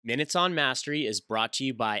Minutes on Mastery is brought to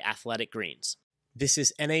you by Athletic Greens. This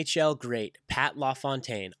is NHL great Pat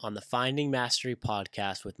LaFontaine on the Finding Mastery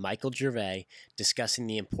podcast with Michael Gervais, discussing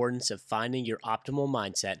the importance of finding your optimal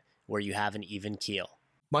mindset where you have an even keel.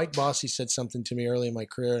 Mike Bossy said something to me early in my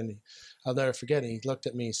career, and I'll never forget it. He looked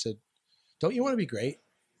at me and said, "Don't you want to be great?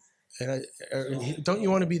 Don't you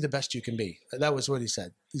want to be the best you can be?" That was what he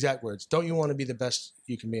said, exact words. "Don't you want to be the best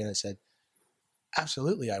you can be?" And I said,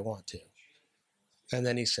 "Absolutely, I want to." And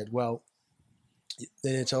then he said, "Well,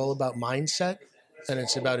 then it's all about mindset, and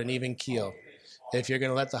it's about an even keel. If you're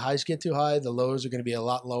going to let the highs get too high, the lows are going to be a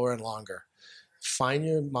lot lower and longer. Find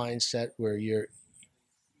your mindset where you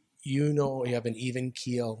have an even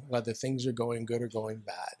keel, whether things are going good or going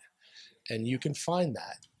bad. And you can find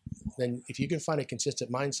that. Then if you can find a consistent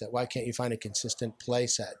mindset, why can't you find a consistent play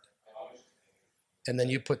set? And then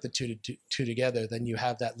you put the two together, then you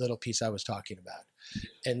have that little piece I was talking about.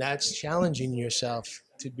 And that's challenging yourself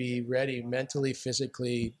to be ready mentally,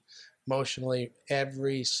 physically, emotionally,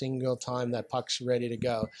 every single time that puck's ready to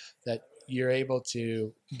go, that you're able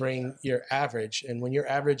to bring your average. And when your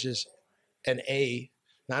average is an A,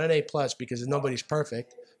 not an A plus because nobody's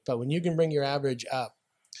perfect, but when you can bring your average up,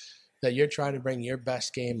 that you're trying to bring your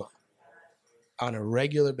best game up on a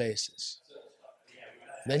regular basis,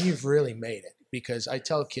 then you've really made it. Because I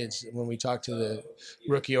tell kids when we talk to the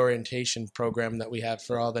rookie orientation program that we have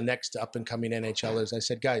for all the next up-and-coming NHLers, I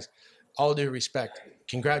said, guys, all due respect,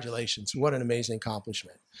 congratulations. What an amazing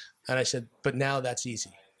accomplishment. And I said, but now that's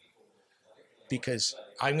easy. Because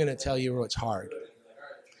I'm going to tell you what's hard.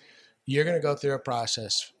 You're going to go through a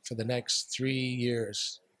process for the next 3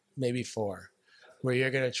 years, maybe 4, where you're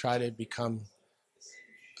going to try to become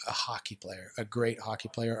a hockey player, a great hockey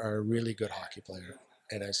player, or a really good hockey player.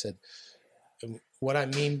 And I said, what I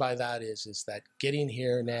mean by that is that getting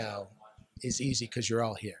here now is easy because you're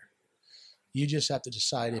all here. You just have to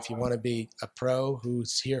decide if you want to be a pro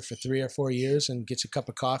who's here for 3 or 4 years and gets a cup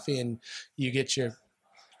of coffee and you get to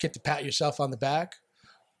pat yourself on the back.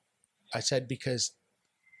 I said, because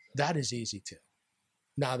that is easy too,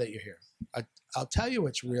 now that you're here. I'll tell you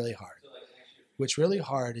what's really hard. What's really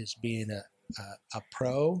hard is being a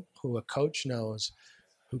pro who a coach knows,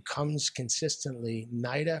 who comes consistently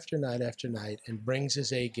night after night after night and brings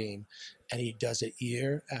his A game, and he does it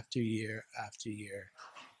year after year after year.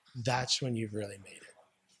 That's when you've really made it.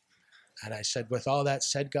 And I said, with all that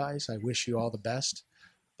said, guys, I wish you all the best,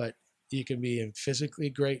 but you can be in physically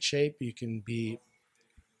great shape. You can be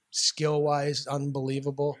skill-wise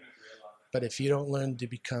unbelievable, but if you don't learn to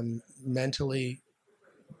become mentally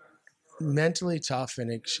tough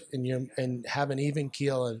and have an even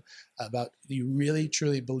keel and about you really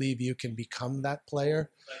truly believe you can become that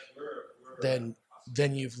player, then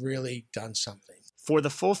you've really done something. For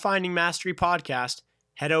the full Finding Mastery podcast,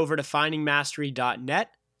 head over to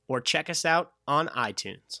findingmastery.net or check us out on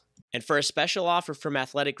iTunes. And for a special offer from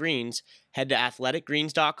Athletic Greens, head to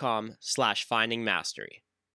athleticgreens.com/findingmastery.